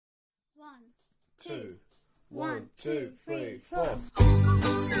2. 1, 2, 3, 4.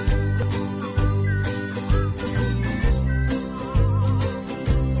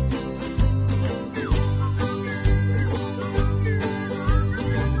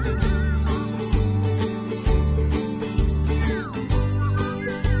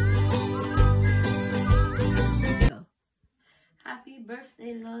 Happy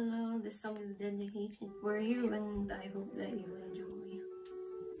birthday, Lolo. This song is dedicated for you, and I hope that you enjoy.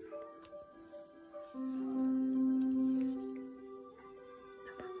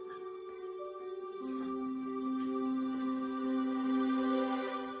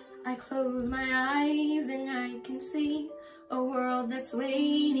 I close my eyes and I can see a world that's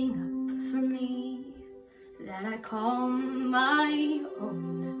waiting up for me, that I call my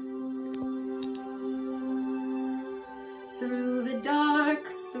own. Through the dark,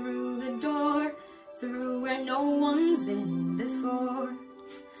 through the door, through where no one's been before,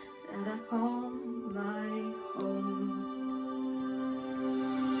 that I call my home.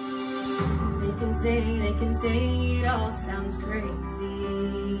 They can say it all sounds crazy.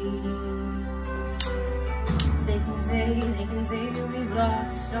 They can say we've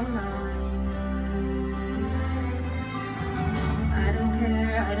lost our minds. I don't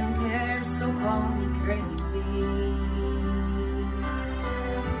care, so call me crazy.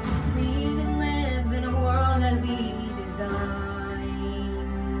 We can live in a world that we design.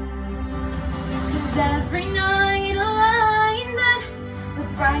 'Cause every night I lie in bed, the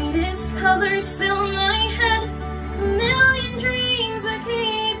brightest colors fill my head. A million dreams are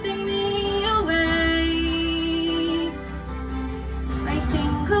keeping me awake. I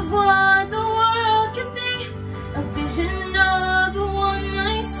think of what the world could be, a vision of the one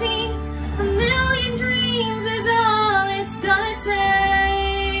I see. A million dreams is all it's gonna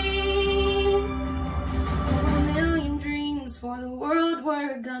take. A million dreams for the world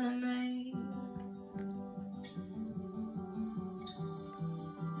we're gonna make.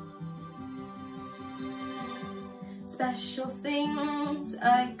 Special things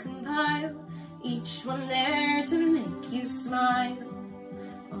I compile, each one there to make you smile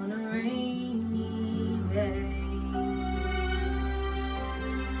on a rainy day.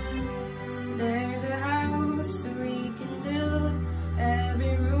 There's a house we can build,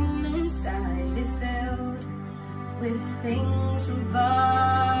 every room inside is filled with things from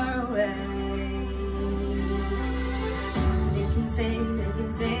far away. They can say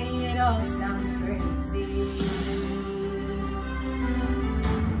it all sounds crazy.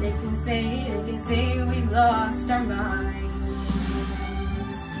 They can say we've lost our minds.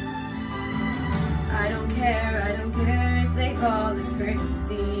 I don't care if they call us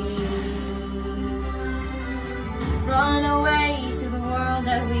crazy. Run away to the world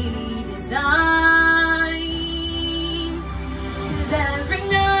that we design. 'Cause every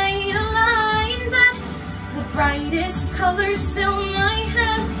night I lie in bed, the brightest colors fill my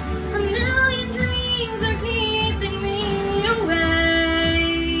head. A million dreams are keeping me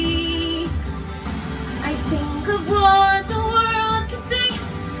awake. I think of what the world could be,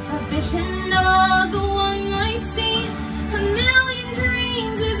 a vision of the one I see. A million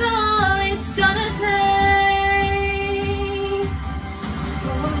dreams is all it's gonna take.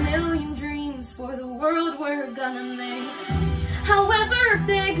 Oh, a million dreams for the world we're gonna make. However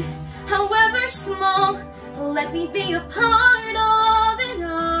big, however small, let me be a part of it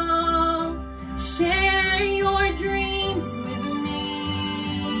all. Share your dreams with me.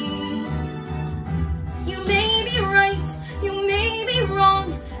 You may be right, you may be wrong,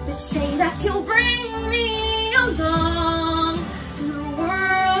 but say that you'll bring me along to the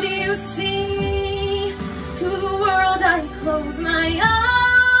world you see. To the world I close my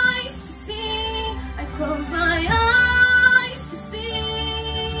eyes to see. I close my eyes to see.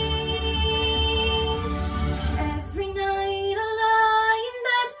 Every night I lie in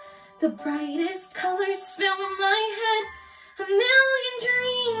bed, the brightest colors fill my head. A million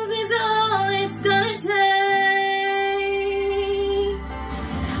dreams is all it's gonna take.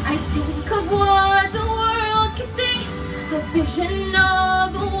 I think of what the world could be, the vision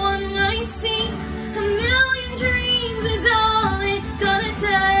of the one I see. A million dreams is all it's gonna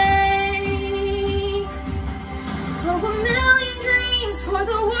take. Oh, a million dreams for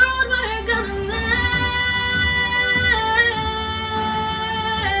the world we're gonna make.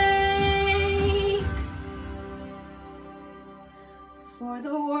 For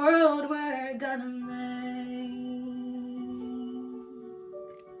the world we're gonna make.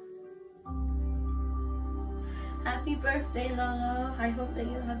 Happy birthday, Lolo. I hope that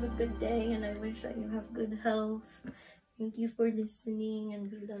you have a good day, and I wish that you have good health. Thank you for listening,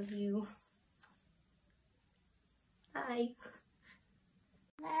 and we love you. Bye.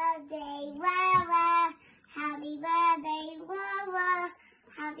 Birthday,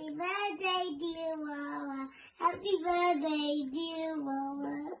 Happy birthday, dear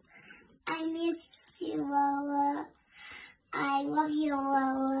Mama. I miss you, Mama. I love you,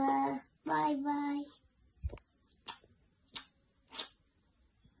 Mama. Bye-bye.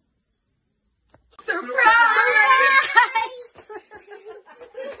 Surprise!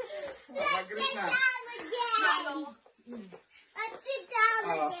 Mag-greet na. Let's sit down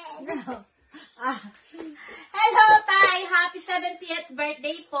again. Hello, Tay! Happy 70th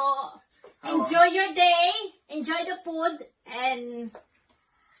birthday po. Enjoy your day. Enjoy the food. And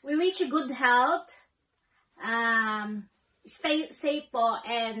we wish you good health. Stay safe po.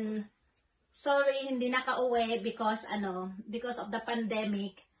 And sorry, hindi nakauwi because of the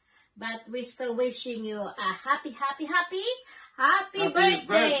pandemic. But we're still wishing you a happy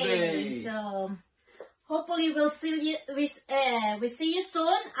birthday. So, hopefully we'll see you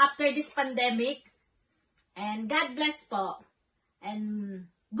soon after this pandemic. And God bless po. And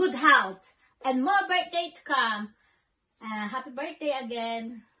good health. And more birthday to come. Happy birthday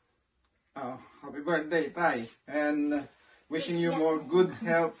again. Oh, happy birthday, Tay. And wishing you more good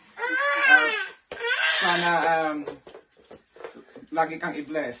health. Sana lagi kang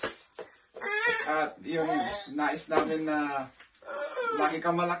i-bless. At yung nais namin na lagi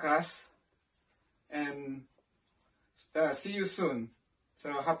kang malakas. And see you soon. So,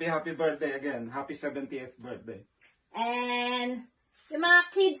 happy birthday again. Happy 70th birthday. And yung mga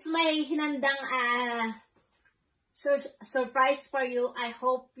kids may hinandang surprise for you. I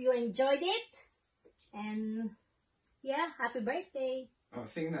hope you enjoyed it. And yeah, happy birthday. Oh,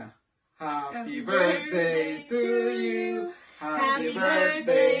 sing na. Happy birthday to you. Happy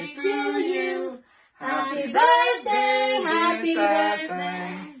birthday to you. Happy birthday, happy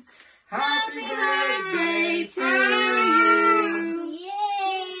birthday. Happy birthday to you.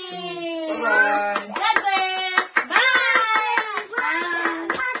 Yay! Bye-bye. God bless. Bye!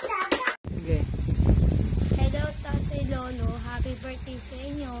 Sige. Hello, Tatay Lolo. Happy birthday sa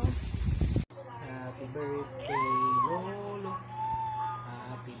inyo. Happy birthday, Lolo.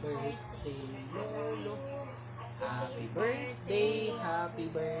 Happy birthday, Lolo. Happy birthday, happy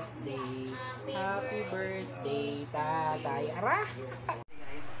birthday. Happy birthday, Tatay. Ara!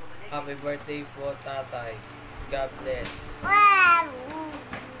 Happy birthday po, Tatay. God bless. Wow!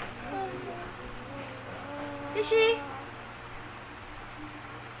 Tishi!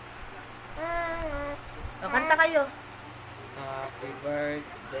 O, kanta kayo. Happy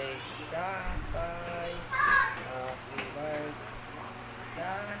birthday, Tatay. Happy birthday,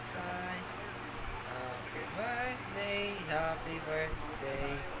 Tatay. Happy birthday, happy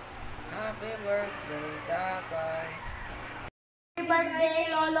birthday. Happy birthday, Tatay. Happy birthday,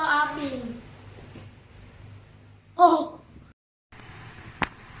 Lolo Aping. Oh!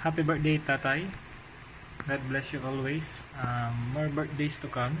 Happy birthday, Tatay. God bless you always. More birthdays to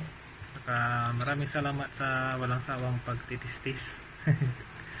come. Maraming salamat sa walang sawang pagtitistis.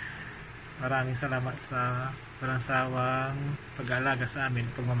 Maraming salamat sa walang sawang pag-aalaga sa amin,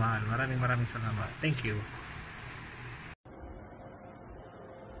 pagmamahal. Maraming salamat. Thank you.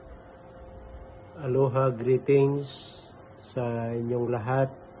 Aloha, greetings sa inyong lahat.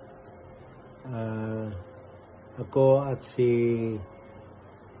 Ako at si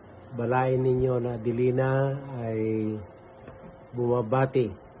balain ninyo na Dilina ay bumabati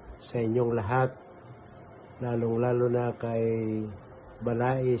sa inyong lahat, lalong-lalo na kay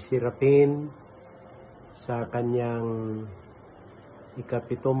Balai Serafin sa kanyang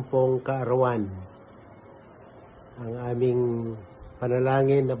ika-70 kaarawan. Ang aming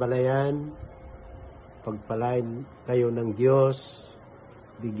panalangin na balayan, pagpalain kayo ng Diyos,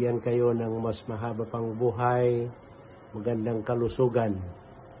 bigyan kayo ng mas mahaba pang buhay, magandang kalusugan.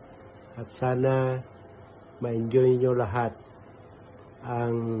 At sana ma-enjoy nyo lahat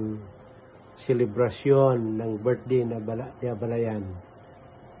ang selebrasyon ng birthday na Balayan.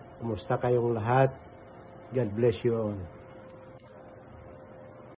 Kumusta kayong lahat? God bless you all.